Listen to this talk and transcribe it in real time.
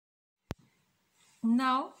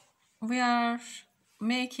Now we are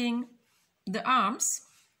making the arms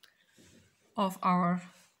of our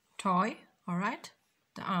toy, all right,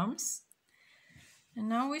 the arms. And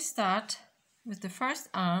now we start with the first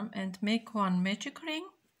arm and make one magic ring.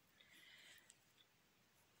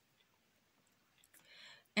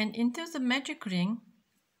 And into the magic ring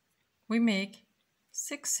we make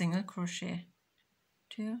 6 single crochet.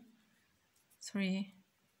 2, 3,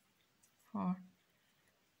 4,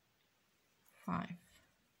 5,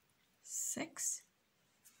 6.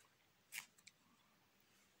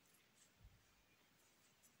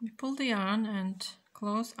 We pull the yarn and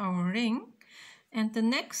close our ring, and the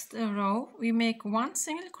next row we make 1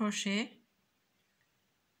 single crochet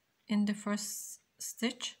in the first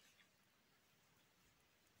stitch.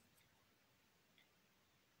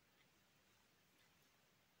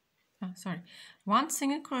 One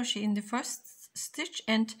single crochet in the first stitch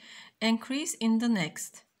and increase in the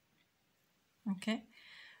next. Okay,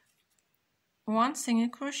 1 single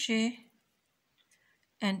crochet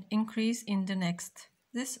and increase in the next.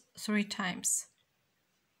 This 3 times.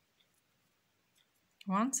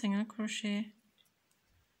 1 single crochet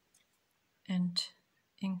and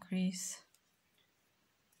increase.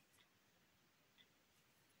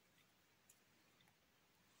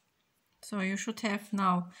 So you should have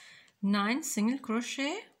now 9 single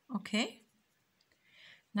crochet, okay,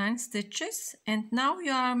 9 stitches, and now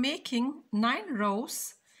you are making 9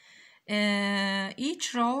 rows,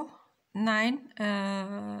 each row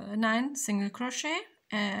 9 single crochet,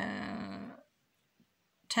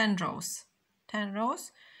 10 rows,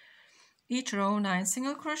 each row 9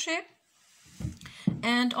 single crochet.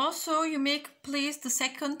 And also you make please the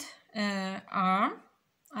second arm.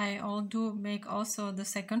 I do make also the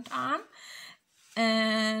second arm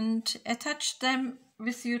and attach them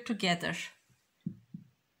with you together.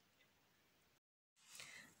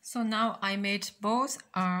 So now I made both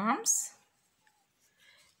arms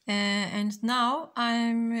and now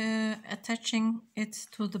I'm attaching it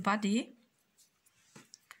to the body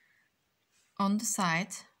on the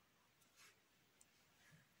side.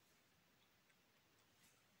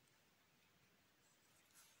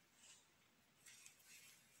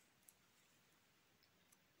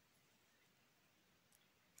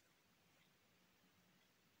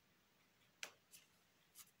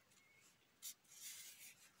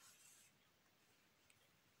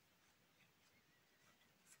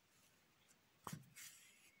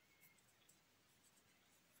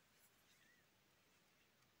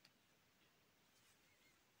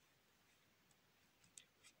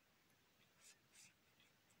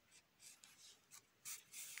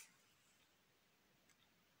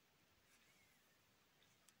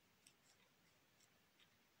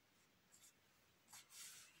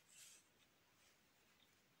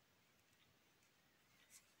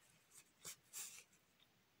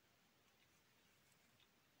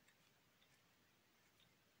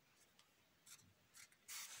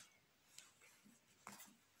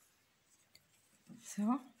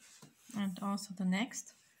 So, and also the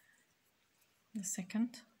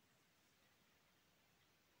second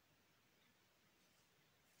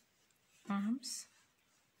arms.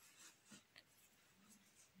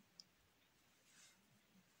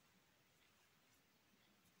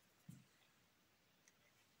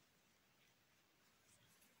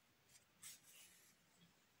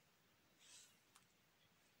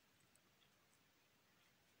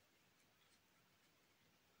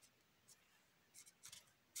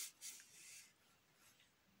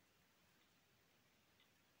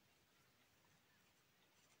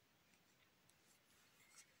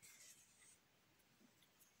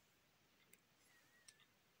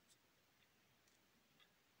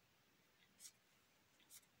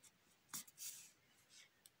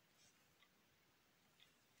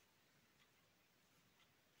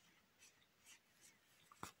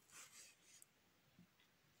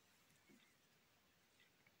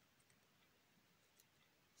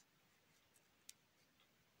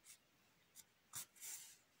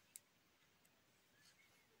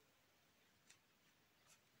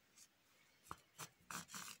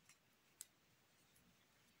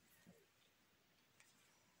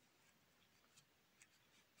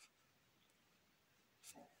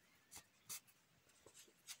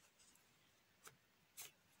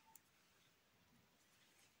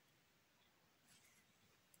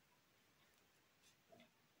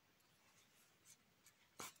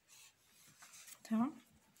 So.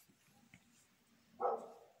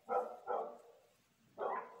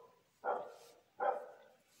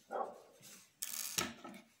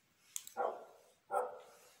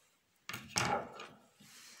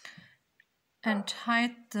 And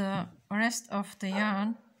hide the rest of the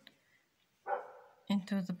yarn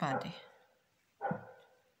into the body.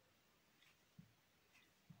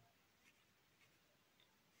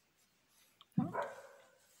 So,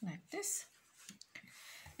 like this.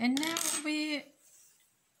 And now we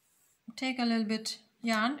take a little bit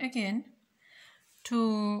yarn again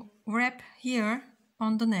to wrap here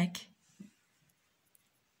on the neck.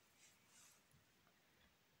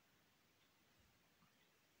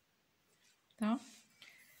 So,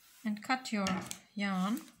 and cut your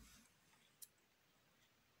yarn.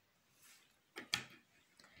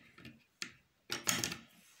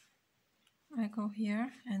 I go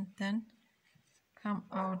here and then come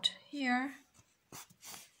out here.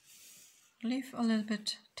 Leave a little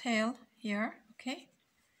bit tail here, okay?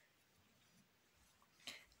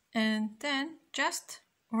 And then just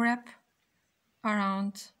wrap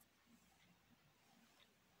around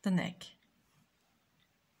the neck.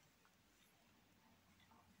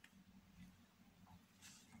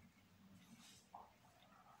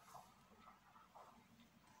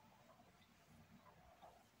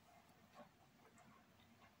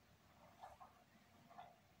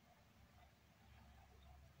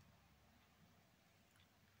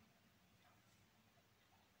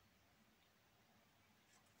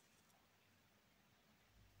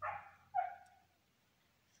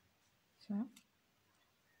 So.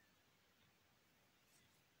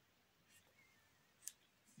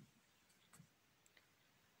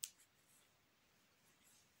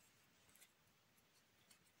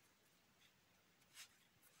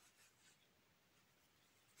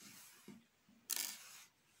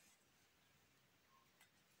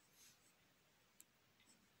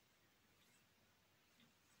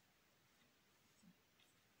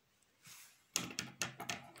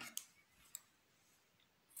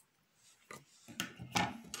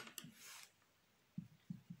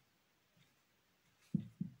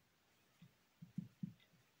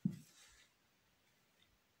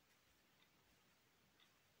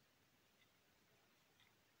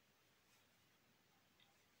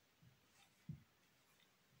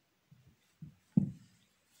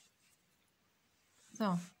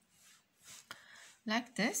 So,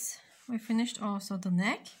 like this, we finished also the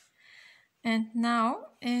neck. And now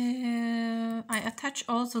I attach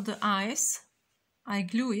also the eyes. I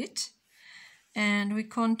glue it. And we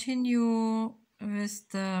continue with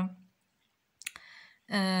the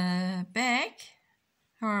back,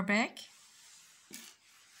 her back,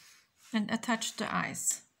 and attach the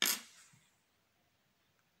eyes.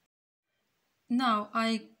 Now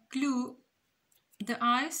I glue the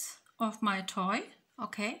eyes of my toy.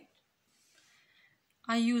 Okay,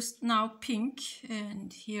 I used now pink,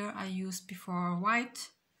 and here I used before white.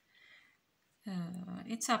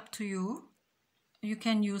 It's up to you. You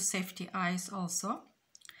can use safety eyes also.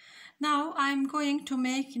 Now I'm going to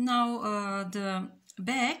make now the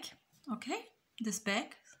bag. Okay, this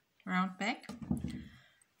bag, round bag.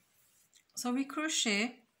 So we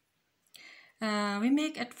crochet. We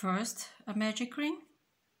make at first a magic ring,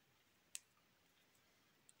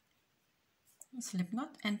 a slip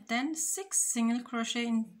knot, and then 6 single crochet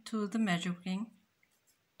into the magic ring.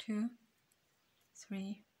 2,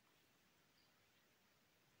 3,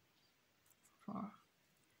 4,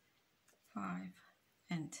 5,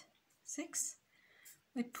 and 6.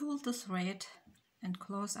 We pull the thread and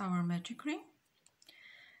close our magic ring,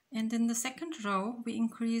 and in the second row we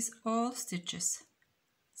increase all stitches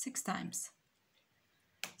 6 times.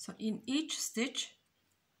 So in each stitch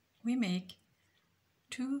we make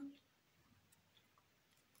 2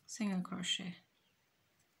 single crochet.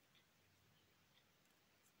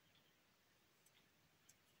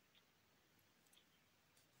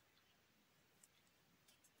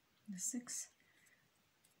 The 6,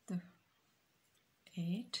 the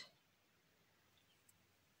 8,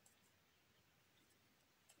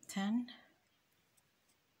 10,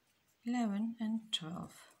 11, and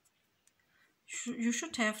 12. You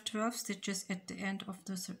should have 12 stitches at the end of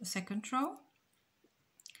the second row.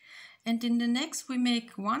 And in the next we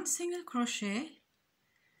make 1 single crochet,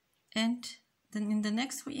 and then in the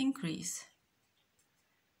next we increase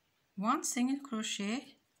 1 single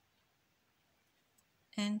crochet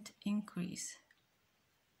and increase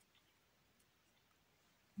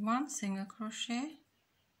 1 single crochet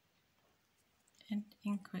and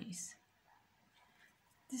increase.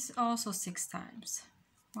 This is also 6 times.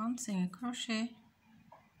 1 single crochet,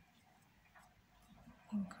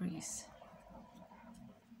 increase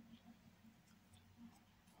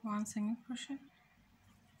 1 single crochet,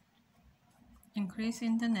 increase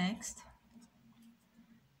in the next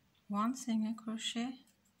 1 single crochet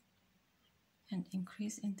and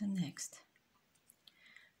increase in the next.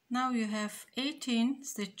 Now you have 18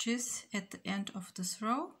 stitches at the end of this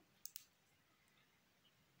row,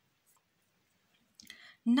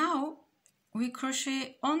 Now we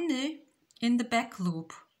crochet only in the back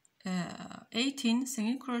loop, 18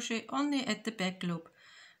 single crochet only at the back loop,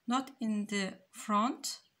 not in the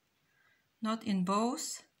front, not in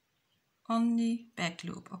both, only back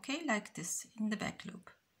loop, okay, like this, in the back loop,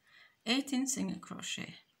 18 single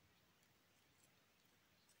crochet,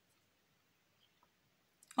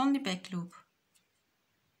 only back loop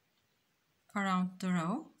around the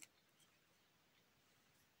row.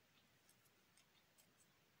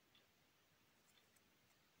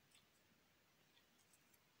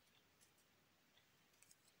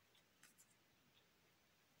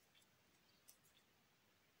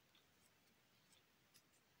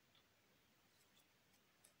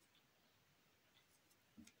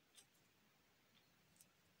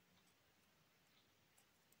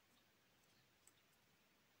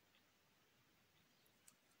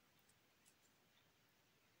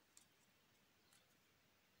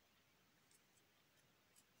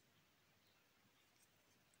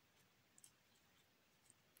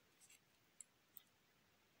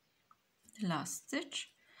 The last stitch.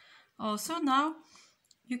 Also now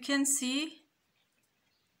you can see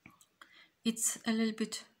it's a little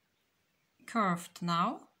bit curved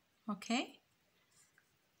now, okay?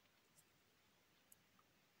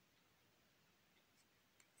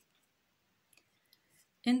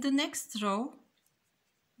 In the next row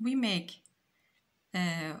we make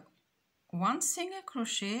 1 single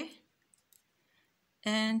crochet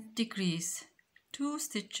and decrease 2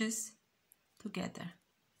 stitches together.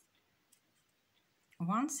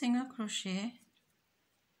 1 single crochet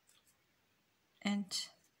and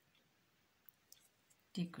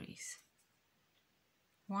decrease.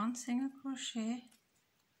 1 single crochet,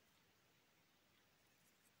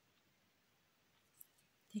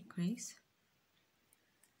 decrease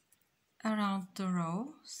around the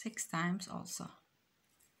row 6 times also.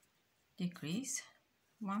 Decrease,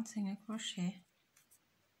 1 single crochet,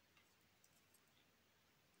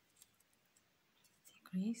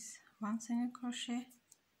 decrease, 1 single crochet,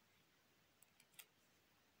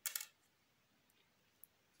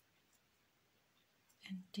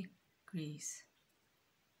 and decrease.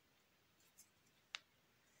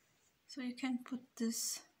 So you can put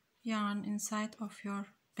this yarn inside of your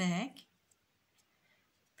bag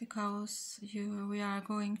because we are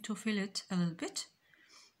going to fill it a little bit.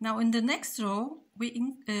 Now in the next row we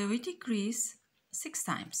decrease 6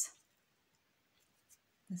 times.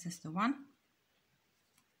 This is the one,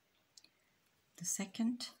 the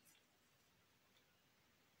second,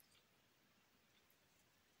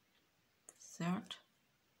 the third,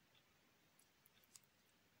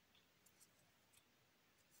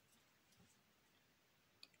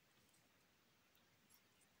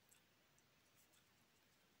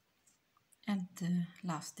 and the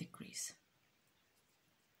last decrease.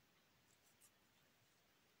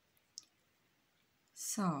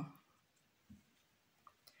 So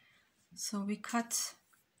we cut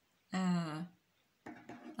a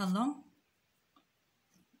long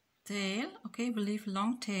tail, okay, we leave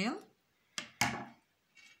long tail,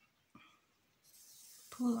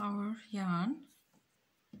 pull our yarn,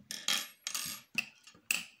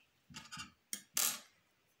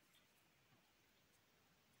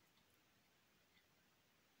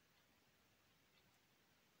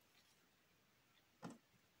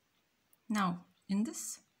 now in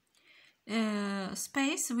this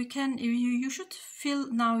space we can, you should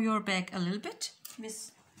fill now your bag a little bit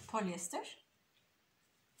with polyester.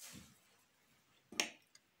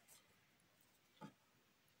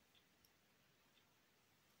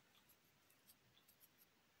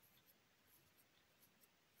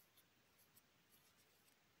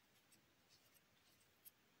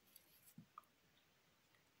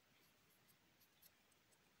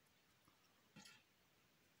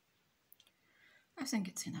 I think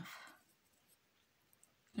it's enough.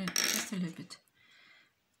 Just a little bit.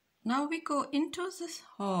 Now we go into this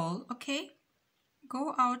hole, okay?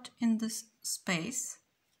 Go out in this space.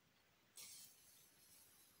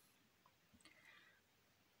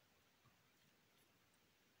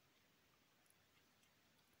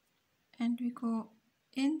 And we go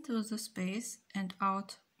into the space and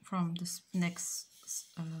out from this next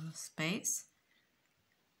space.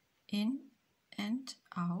 In and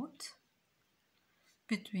out.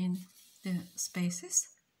 Between the spaces,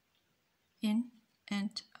 in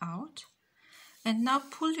and out, and now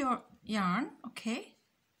pull your yarn, okay,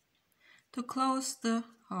 to close the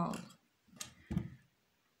hole.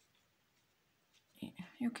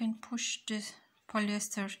 You can push this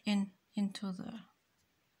polyester into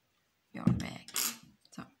your bag.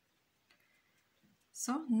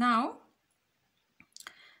 So now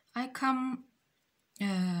I come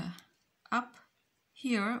up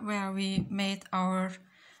here where we made our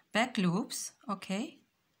back loops. Okay,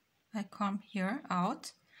 I come here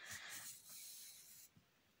out.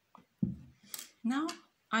 Now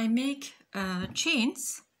I make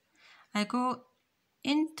chains. I go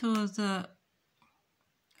into the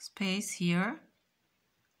space here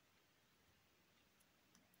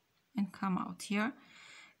and come out here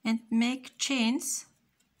and make chains.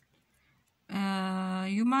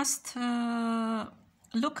 You must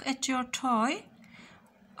look at your toy,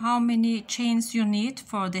 how many chains you need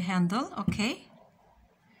for the handle. Okay,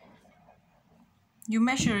 you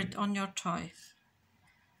measure it on your toy.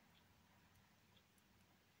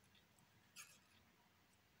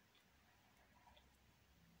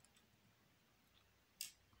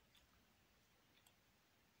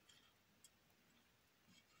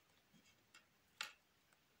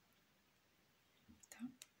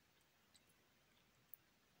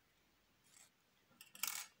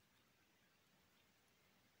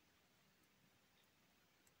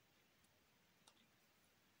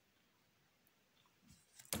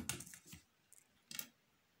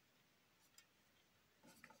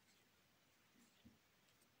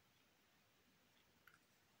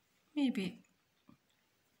 Maybe a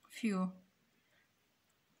few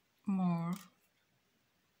more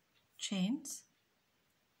chains.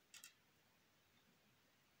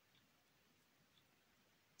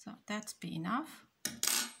 So that's be enough.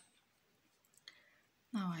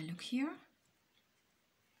 Now I look here.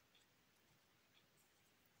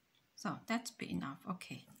 So that's be enough.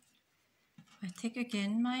 Okay. I take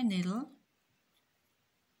again my needle,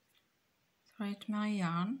 thread my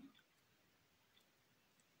yarn,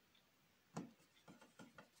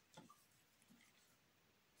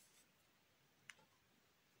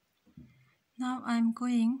 now I'm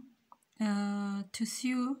going to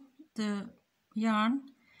sew the yarn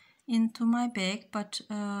into my bag, but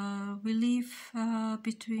we leave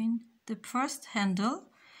between the first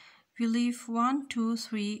handle, we leave 1, 2,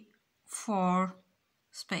 3, 4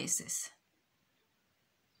 spaces.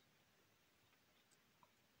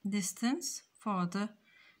 Distance for the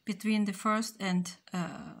between the first and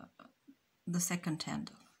the second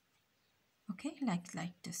handle. Okay, like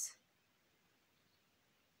this.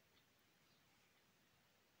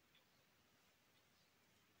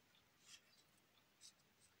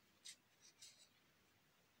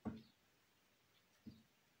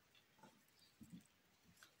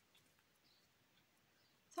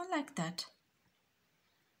 So like that.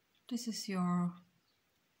 This is your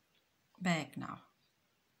bag now.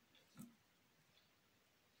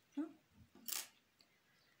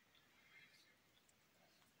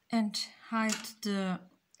 And hide the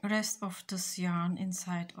rest of this yarn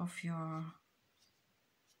inside of your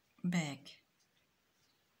bag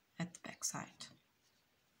at the back side.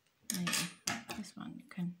 Maybe this one you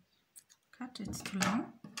can cut, it's too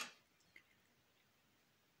long.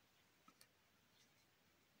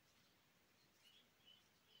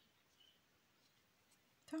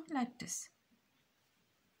 So like this.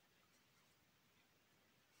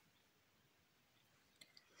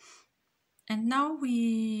 And now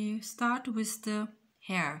we start with the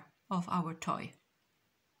hair of our toy.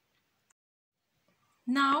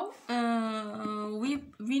 Now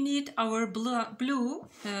we need our blue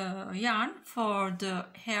yarn for the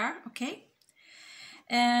hair, okay?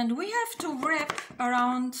 And we have to wrap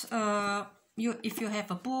around if you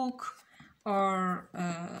have a book or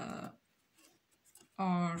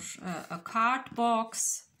a card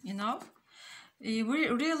box, you know,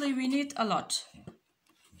 we need a lot.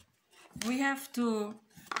 We have to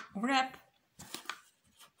wrap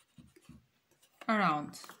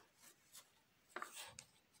around.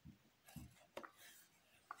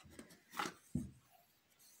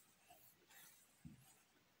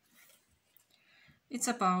 It's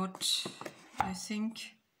about, I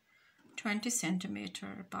think, 20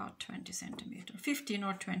 centimeter, about 20 centimeter. 15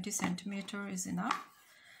 or 20 centimeter is enough.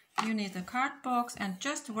 You need a card box and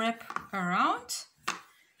just wrap around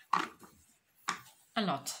a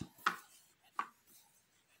lot.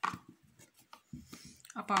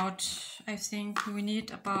 About, I think we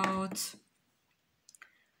need about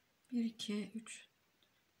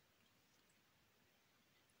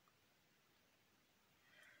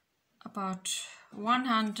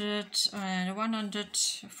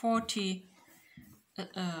 140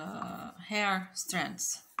 hair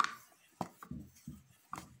strands.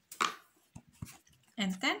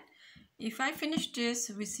 And then if I finish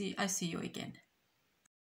this, I see you again.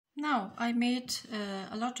 Now I made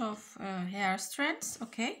a lot of hair strands,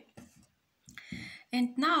 okay?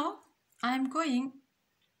 And now I'm going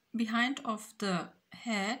behind of the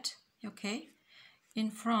head, okay?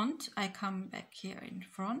 In front, I come back here in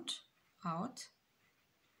front, out,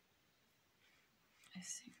 I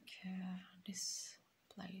think this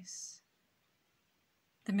place,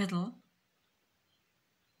 the middle.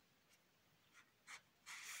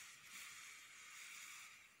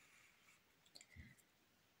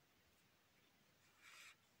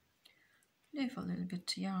 Leave a little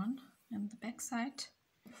bit yarn on the back side.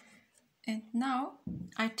 And now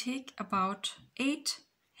I take about 8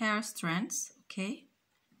 hair strands, okay,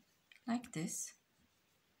 like this.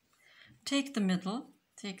 Take the middle,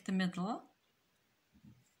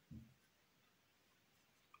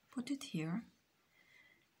 put it here.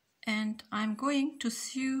 And I'm going to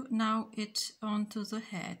sew now it onto the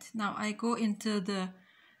head. Now I go into the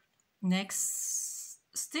next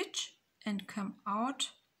stitch and come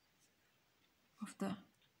out of the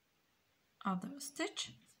other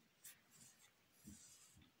stitch.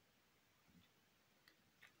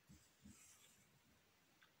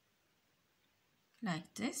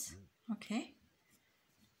 Like this, okay.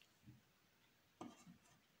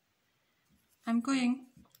 I'm going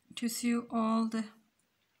to sew all the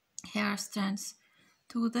hair strands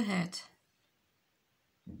to the head.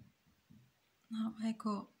 Now I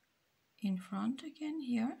go in front again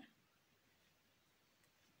here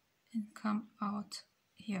and come out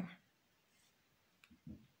here.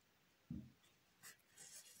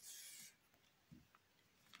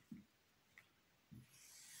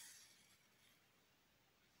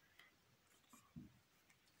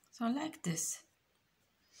 So like this.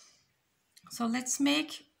 So let's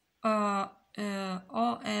make let's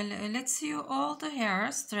sew all the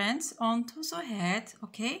hair strands onto the head,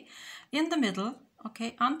 okay, in the middle,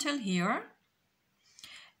 okay, until here,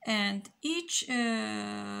 and each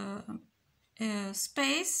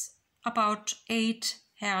space about 8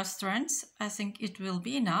 hair strands. I think it will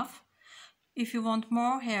be enough. If you want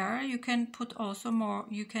more hair, you can put also more.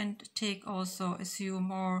 You can take also sew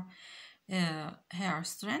more hair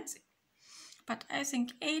strands, but I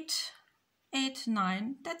think 8,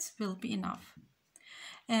 9, that will be enough.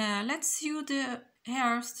 Let's sew the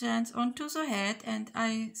hair strands onto the head and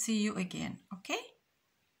I see you again, okay?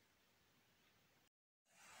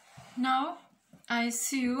 Now I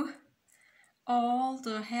sew all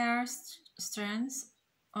the hair strands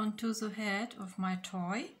onto the head of my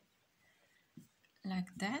toy,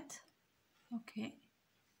 like that, okay.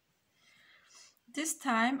 This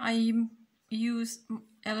time I use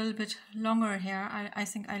a little bit longer hair. I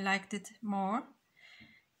think I liked it more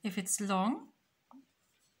if it's long,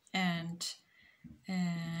 and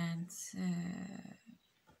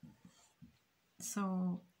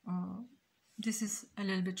so this is a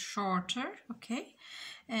little bit shorter, okay,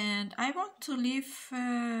 and I want to leave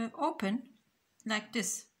open like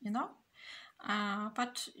this, you know,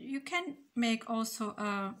 but you can make also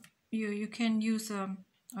you can use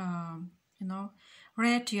you know,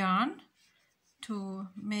 red yarn to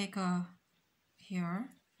make a here,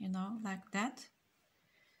 you know, like that.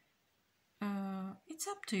 It's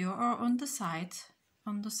up to you, or on the side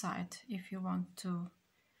if you want to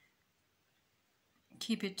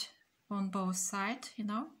keep it on both sides, you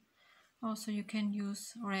know. Also you can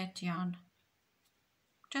use red yarn.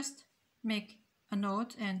 Just make a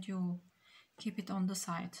knot and you keep it on the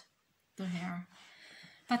side, the hair.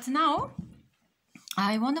 But now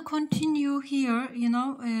I want to continue here, you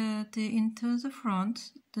know, into the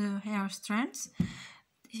front, the hair strands.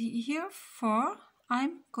 Herefore,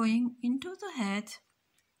 I'm going into the head,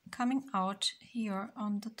 coming out here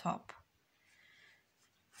on the top.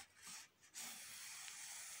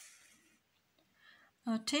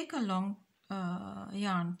 Take a long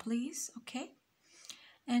yarn, please, okay?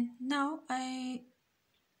 And now I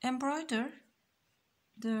embroider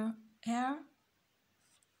the hair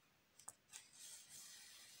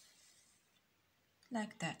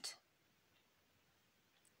like that.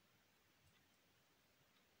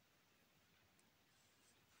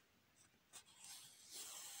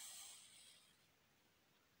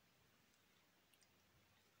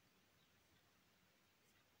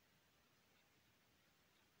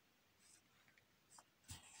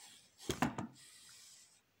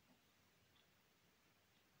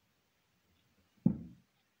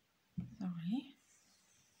 Sorry.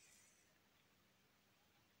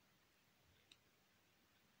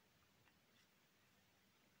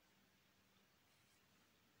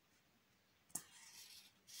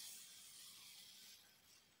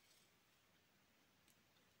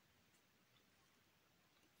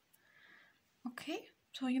 Okay,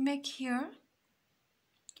 so you make here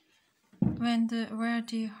when where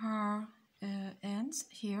the hair ends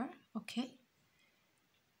here, okay,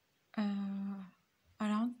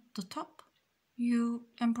 around the top you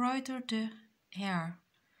embroider the hair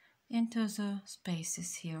into the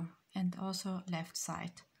spaces here and also left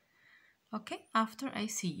side Okay, after I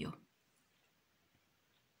see you.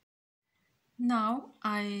 Now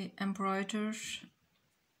I embroider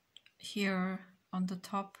here on the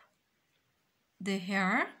top the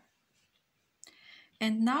hair,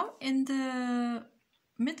 and now in the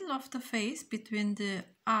middle of the face between the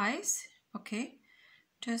eyes, okay,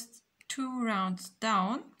 just 2 rounds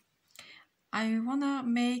down, I wanna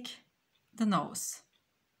make the nose.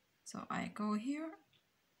 So I go here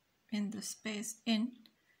in the space in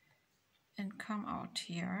and come out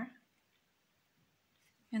here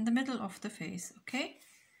in the middle of the face, okay?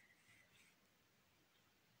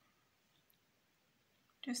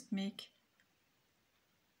 Just make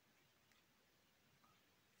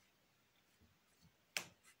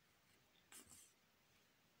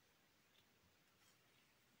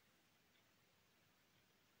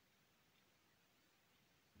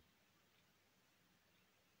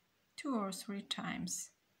two or three times.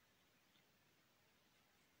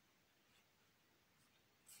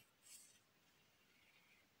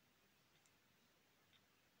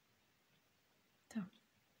 So,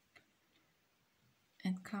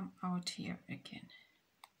 and come out here again.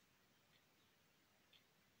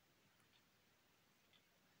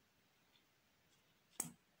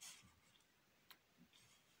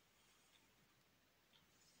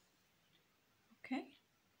 Okay,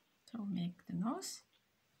 so make the nose.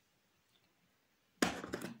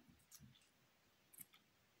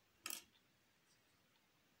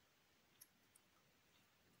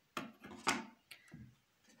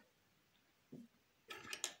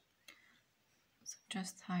 So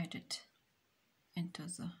just hide it into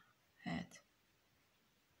the head,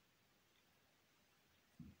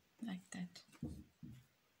 like that.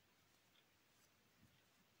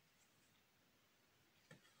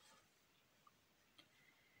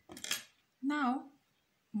 Now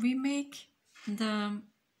we make the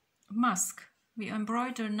mask. We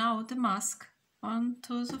embroider now the mask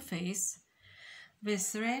onto the face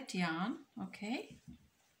with red yarn, okay?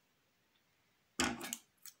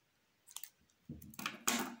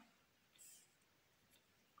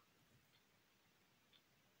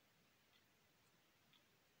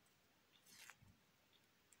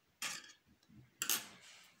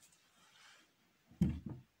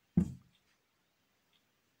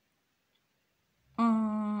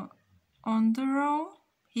 On the row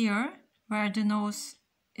here where the nose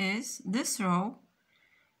is, this row,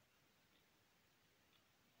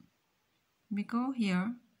 we go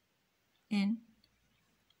here in,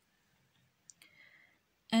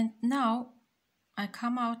 and now I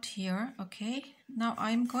come out here, okay? Now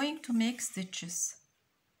I'm going to make stitches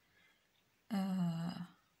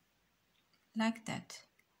like that.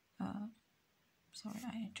 Sorry,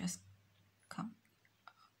 I just come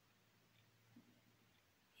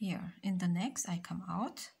here. In the next I come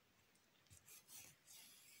out.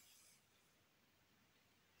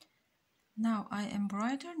 Now I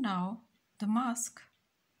embroider now the mask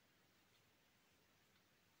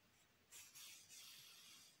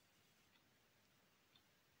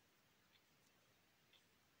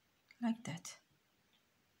like that.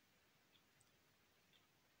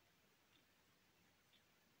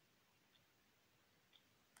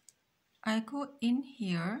 I go in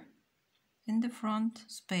here in the front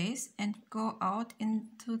space and go out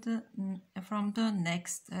into the from the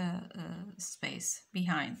next space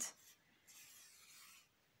behind.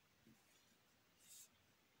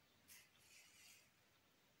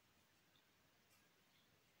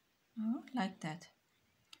 Oh, like that.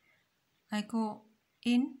 I go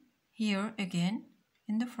in here again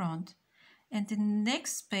in the front, and in the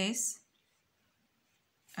next space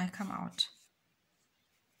I come out.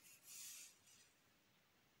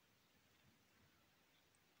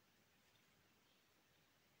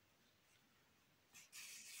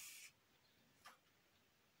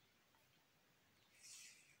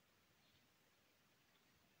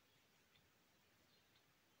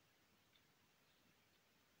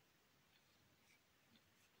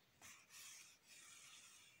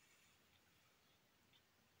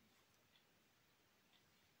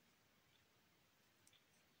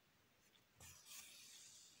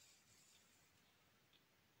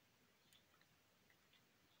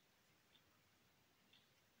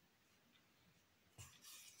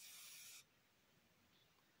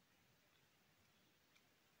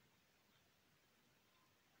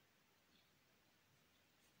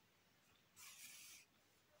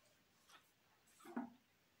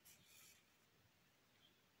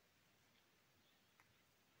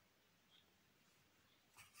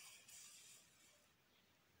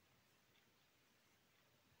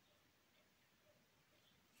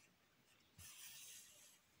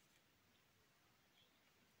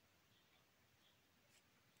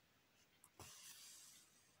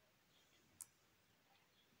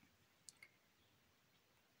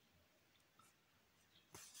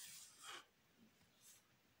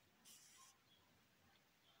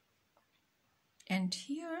 and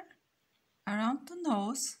here around the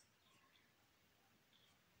nose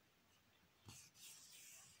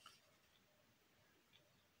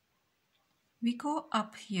we go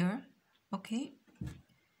up here, okay,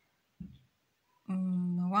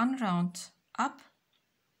 one round up,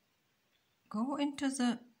 go into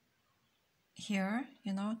the here,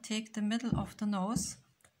 you know, take the middle of the nose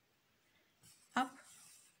up,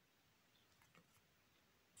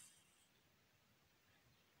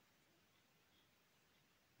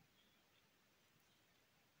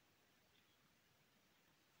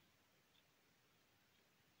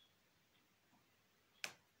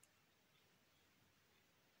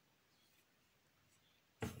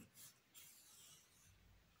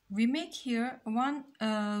 we make here one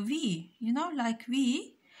V, you know, like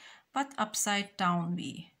V, but upside down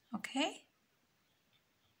V, okay?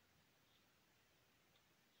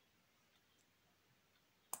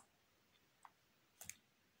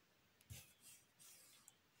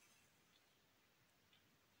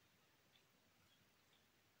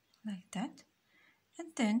 Like that. And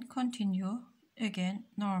then continue again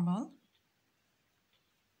normal.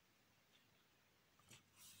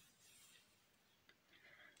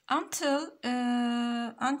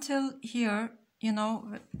 Until here, you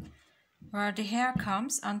know, where the hair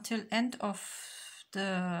comes, until end of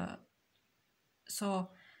the, so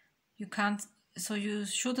you can't, so you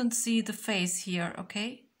shouldn't see the face here,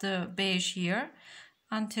 okay, the beige here.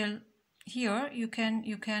 Until here you can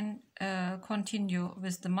continue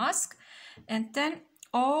with the mask, and then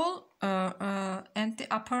all and the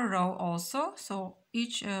upper row also, so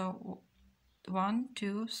each 1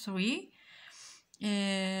 2 3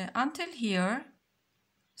 until here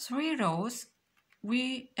 3 rows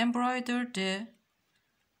we embroider the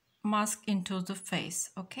mask into the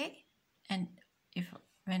face, okay? And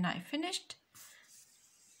when I finished,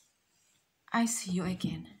 I see you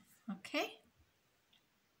again, okay?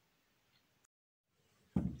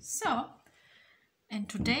 So, and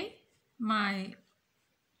today my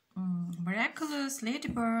Miraculous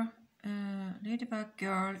Ladybug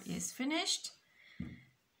girl is finished.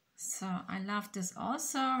 So I love this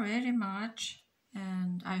also very much,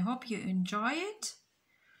 and I hope you enjoy it.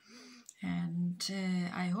 And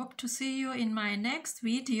I hope to see you in my next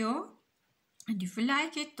video. And if you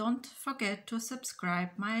like it, don't forget to subscribe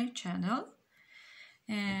my channel.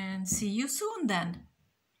 And see you soon then.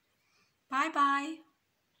 Bye bye.